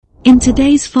In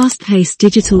today's fast-paced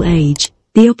digital age,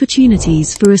 the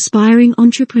opportunities for aspiring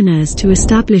entrepreneurs to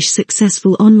establish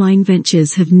successful online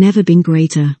ventures have never been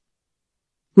greater.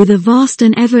 With a vast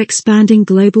and ever-expanding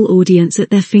global audience at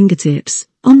their fingertips,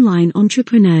 online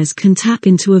entrepreneurs can tap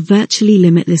into a virtually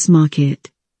limitless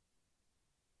market.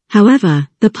 However,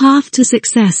 the path to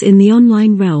success in the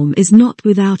online realm is not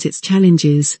without its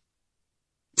challenges.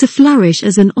 To flourish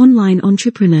as an online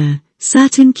entrepreneur,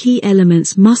 certain key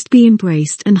elements must be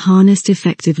embraced and harnessed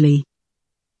effectively.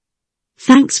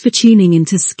 Thanks for tuning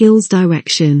into Skills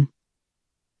Direction.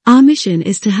 Our mission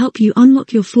is to help you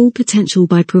unlock your full potential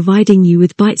by providing you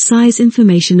with bite-sized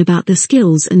information about the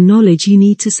skills and knowledge you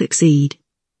need to succeed.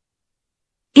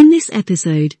 In this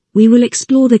episode, we will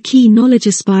explore the key knowledge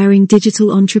aspiring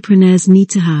digital entrepreneurs need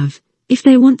to have if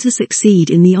they want to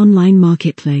succeed in the online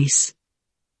marketplace.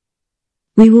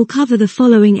 We will cover the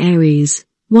following areas.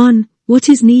 1. What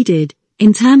is needed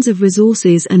in terms of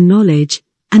resources and knowledge,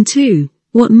 and 2.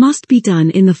 What must be done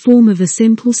in the form of a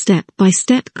simple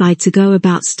step-by-step guide to go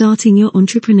about starting your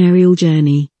entrepreneurial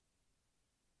journey.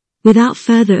 Without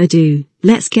further ado,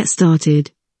 let's get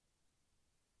started.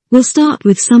 We'll start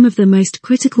with some of the most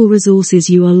critical resources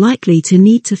you are likely to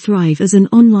need to thrive as an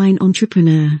online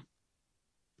entrepreneur.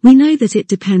 We know that it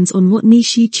depends on what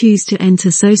niche you choose to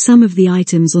enter, so some of the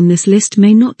items on this list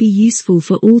may not be useful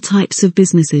for all types of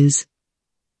businesses.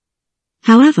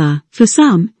 However, for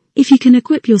some, if you can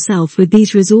equip yourself with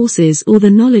these resources or the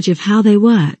knowledge of how they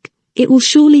work, it will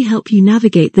surely help you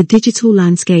navigate the digital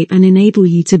landscape and enable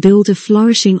you to build a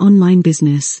flourishing online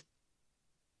business.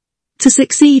 To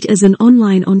succeed as an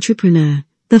online entrepreneur,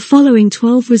 the following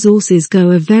 12 resources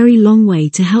go a very long way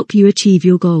to help you achieve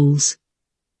your goals.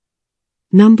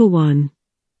 Number 1.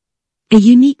 A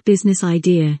unique business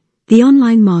idea. The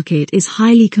online market is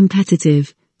highly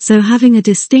competitive, so having a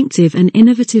distinctive and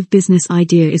innovative business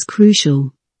idea is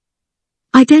crucial.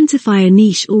 Identify a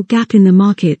niche or gap in the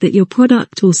market that your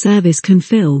product or service can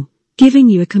fill, giving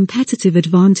you a competitive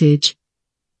advantage.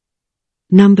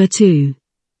 Number 2.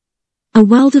 A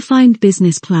well-defined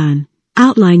business plan.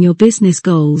 Outline your business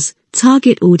goals,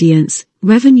 target audience,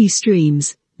 revenue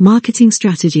streams, marketing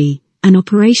strategy, and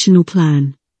operational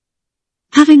plan.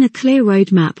 Having a clear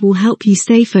roadmap will help you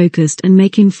stay focused and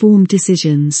make informed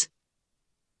decisions.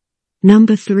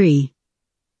 Number 3.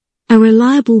 A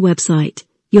reliable website.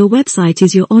 Your website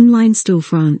is your online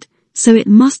storefront, so it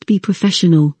must be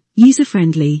professional,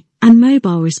 user-friendly, and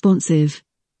mobile responsive.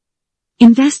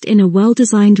 Invest in a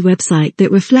well-designed website that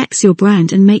reflects your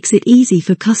brand and makes it easy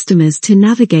for customers to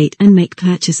navigate and make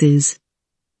purchases.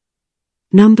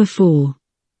 Number 4.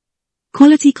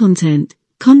 Quality content.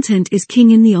 Content is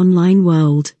king in the online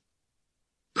world.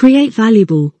 Create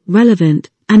valuable, relevant,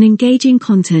 and engaging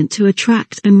content to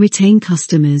attract and retain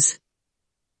customers.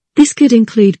 This could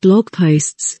include blog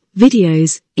posts,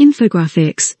 videos,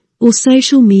 infographics, or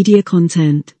social media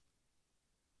content.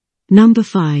 Number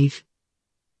 5.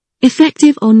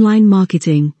 Effective online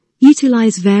marketing.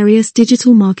 Utilize various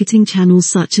digital marketing channels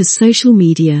such as social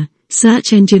media,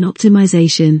 search engine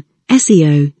optimization,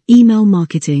 SEO, email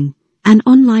marketing, and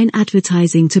online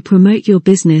advertising to promote your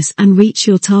business and reach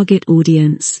your target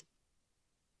audience.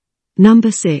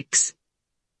 Number 6.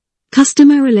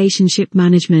 Customer Relationship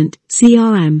Management,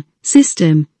 CRM,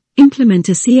 system. Implement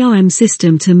a CRM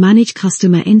system to manage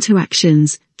customer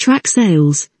interactions, track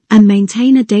sales, and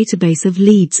maintain a database of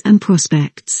leads and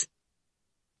prospects.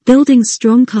 Building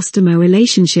strong customer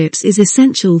relationships is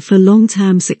essential for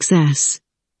long-term success.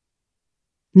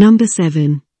 Number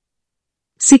 7.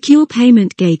 Secure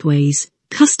payment gateways.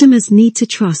 Customers need to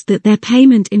trust that their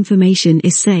payment information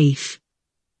is safe.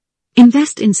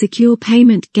 Invest in secure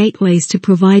payment gateways to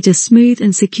provide a smooth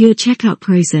and secure checkout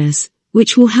process,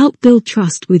 which will help build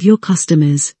trust with your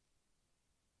customers.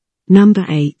 Number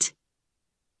 8.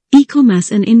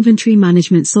 E-commerce and inventory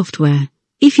management software.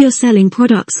 If you're selling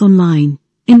products online,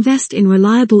 invest in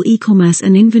reliable e-commerce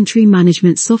and inventory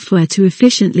management software to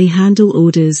efficiently handle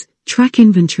orders, track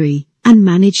inventory, and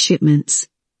manage shipments.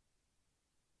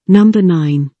 Number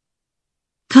 9.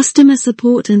 Customer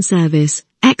support and service.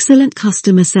 Excellent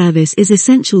customer service is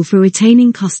essential for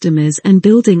retaining customers and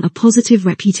building a positive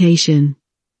reputation.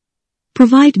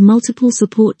 Provide multiple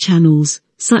support channels,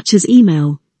 such as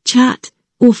email, chat,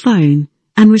 or phone,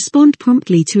 and respond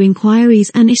promptly to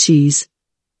inquiries and issues.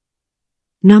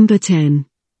 Number 10.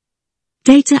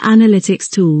 Data analytics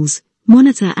tools.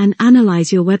 Monitor and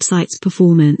analyze your website's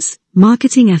performance,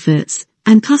 marketing efforts,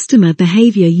 and customer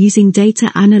behavior using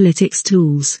data analytics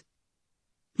tools.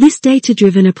 This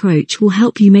data-driven approach will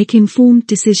help you make informed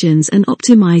decisions and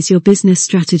optimize your business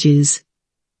strategies.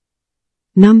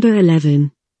 Number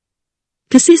 11.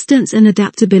 Persistence and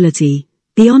adaptability.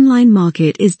 the online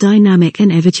market is dynamic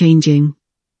and ever-changing.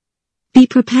 Be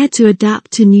prepared to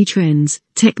adapt to new trends,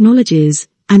 technologies,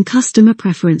 and customer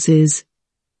preferences.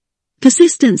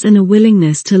 Persistence and a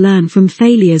willingness to learn from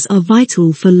failures are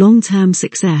vital for long-term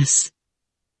success.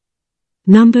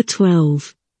 Number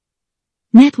 12.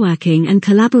 Networking and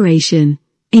collaboration.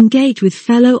 Engage with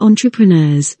fellow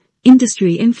entrepreneurs,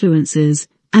 industry influencers,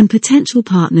 and potential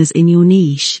partners in your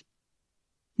niche.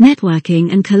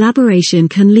 Networking and collaboration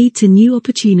can lead to new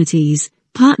opportunities,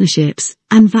 partnerships,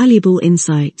 and valuable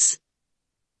insights.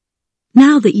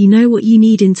 Now that you know what you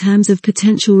need in terms of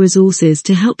potential resources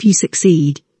to help you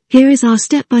succeed, here is our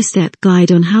step-by-step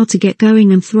guide on how to get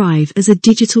going and thrive as a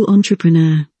digital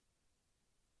entrepreneur.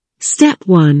 Step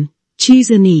 1. Choose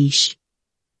a niche.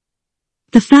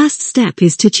 The first step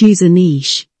is to choose a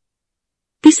niche.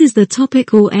 This is the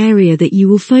topic or area that you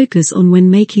will focus on when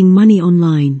making money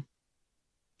online.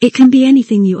 It can be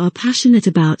anything you are passionate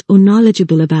about or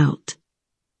knowledgeable about.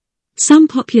 Some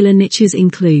popular niches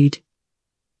include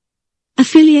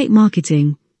affiliate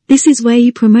marketing. This is where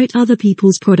you promote other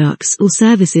people's products or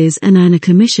services and earn a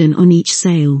commission on each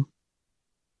sale.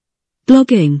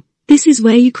 Blogging. This is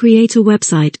where you create a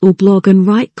website or blog and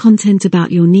write content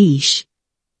about your niche.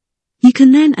 You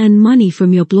can then earn money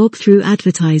from your blog through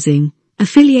advertising,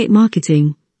 affiliate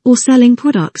marketing, or selling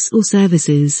products or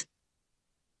services.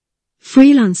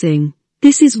 Freelancing.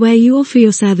 This is where you offer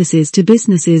your services to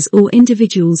businesses or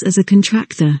individuals as a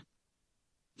contractor.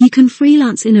 You can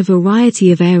freelance in a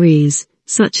variety of areas,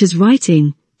 such as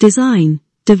writing, design,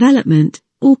 development,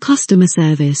 or customer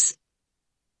service.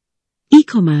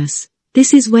 E-commerce.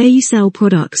 This is where you sell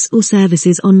products or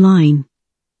services online.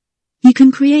 You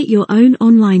can create your own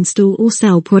online store or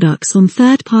sell products on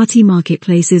third-party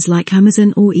marketplaces like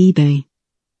Amazon or eBay.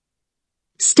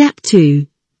 Step 2.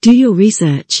 Do your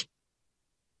research.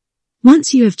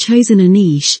 Once you have chosen a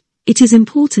niche, it is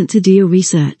important to do your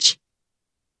research.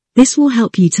 This will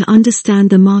help you to understand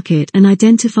the market and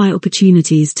identify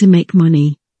opportunities to make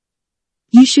money.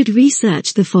 You should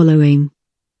research the following.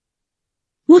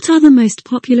 What are the most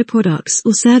popular products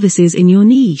or services in your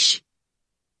niche?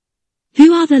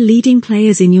 Who are the leading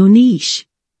players in your niche?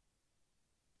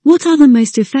 What are the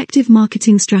most effective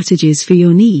marketing strategies for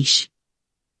your niche?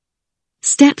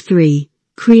 Step 3.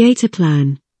 Create a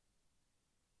plan.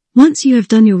 Once you have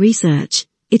done your research,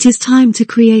 it is time to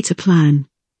create a plan.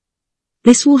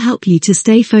 This will help you to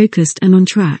stay focused and on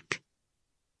track.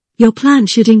 Your plan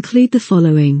should include the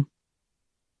following.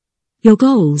 Your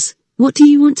goals. What do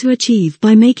you want to achieve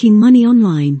by making money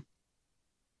online?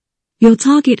 Your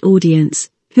target audience.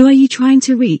 Who are you trying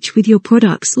to reach with your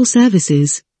products or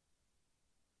services?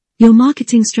 Your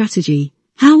marketing strategy.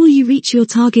 How will you reach your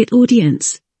target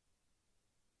audience?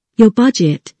 Your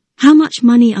budget. How much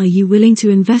money are you willing to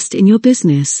invest in your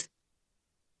business?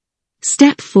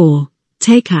 Step 4.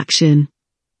 Take action.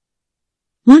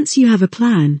 Once you have a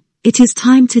plan, it is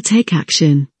time to take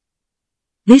action.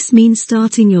 This means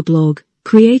starting your blog,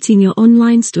 creating your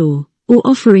online store, or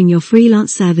offering your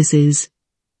freelance services.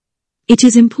 It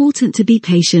is important to be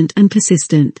patient and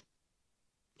persistent.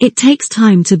 It takes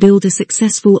time to build a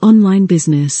successful online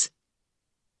business.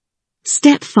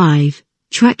 Step 5.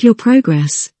 Track your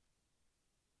progress.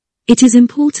 It is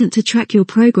important to track your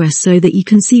progress so that you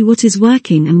can see what is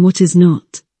working and what is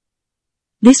not.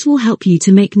 This will help you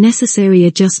to make necessary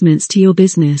adjustments to your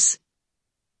business.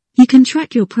 You can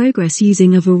track your progress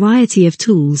using a variety of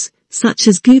tools, such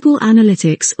as Google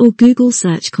Analytics or Google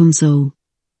Search Console.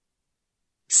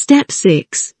 Step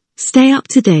 6. Stay up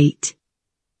to date.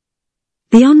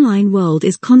 The online world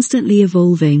is constantly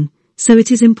evolving, so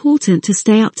it is important to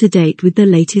stay up to date with the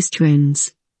latest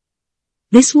trends.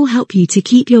 This will help you to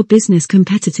keep your business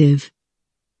competitive.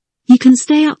 You can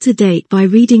stay up to date by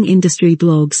reading industry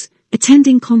blogs,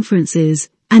 attending conferences,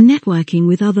 and networking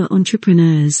with other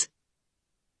entrepreneurs.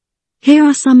 Here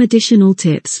are some additional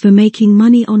tips for making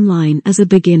money online as a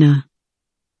beginner.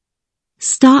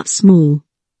 Start small.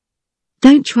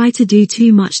 Don't try to do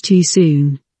too much too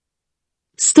soon.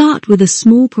 Start with a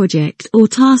small project or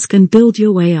task and build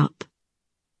your way up.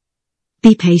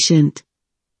 Be patient.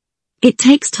 It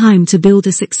takes time to build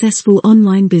a successful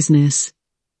online business.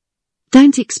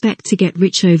 Don't expect to get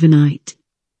rich overnight.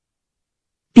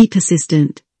 Be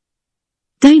persistent.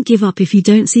 Don't give up if you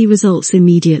don't see results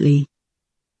immediately.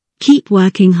 Keep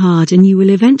working hard and you will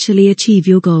eventually achieve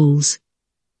your goals.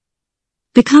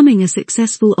 Becoming a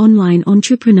successful online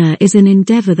entrepreneur is an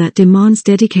endeavor that demands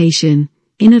dedication,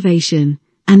 innovation,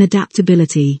 and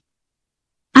adaptability.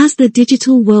 As the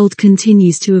digital world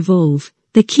continues to evolve,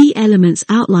 the key elements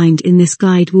outlined in this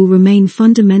guide will remain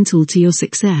fundamental to your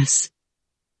success.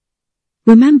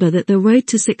 Remember that the road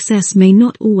to success may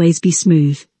not always be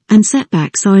smooth, and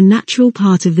setbacks are a natural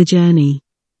part of the journey.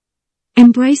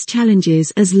 Embrace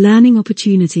challenges as learning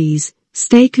opportunities,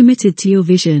 stay committed to your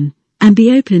vision, and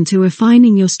be open to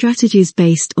refining your strategies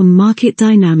based on market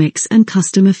dynamics and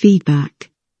customer feedback.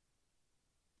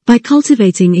 By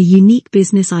cultivating a unique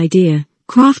business idea,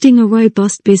 crafting a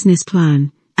robust business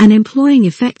plan, and employing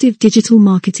effective digital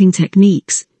marketing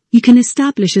techniques, you can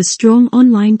establish a strong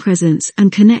online presence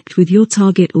and connect with your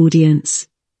target audience.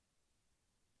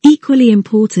 Equally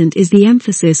important is the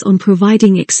emphasis on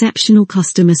providing exceptional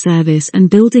customer service and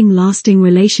building lasting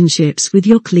relationships with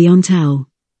your clientele.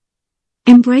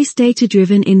 Embrace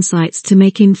data-driven insights to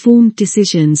make informed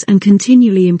decisions and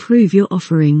continually improve your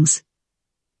offerings.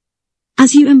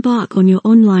 As you embark on your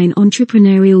online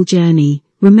entrepreneurial journey,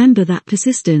 remember that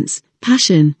persistence,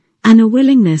 passion, and a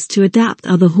willingness to adapt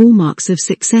are the hallmarks of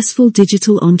successful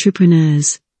digital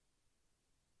entrepreneurs.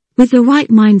 With the right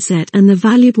mindset and the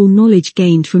valuable knowledge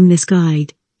gained from this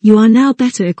guide, you are now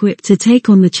better equipped to take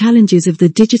on the challenges of the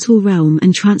digital realm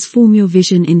and transform your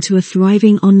vision into a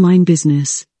thriving online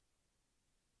business.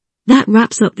 That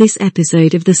wraps up this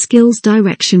episode of the Skills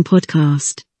Direction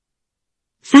podcast.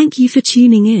 Thank you for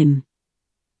tuning in.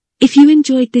 If you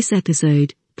enjoyed this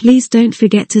episode, please don't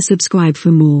forget to subscribe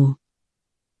for more.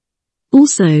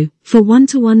 Also, for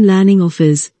one-to-one learning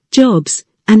offers, jobs,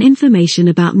 and information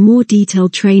about more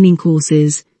detailed training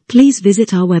courses, please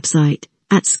visit our website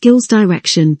at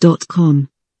skillsdirection.com.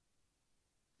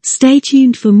 Stay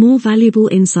tuned for more valuable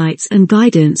insights and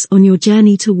guidance on your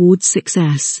journey towards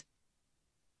success.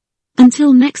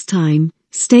 Until next time,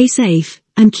 stay safe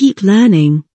and keep learning.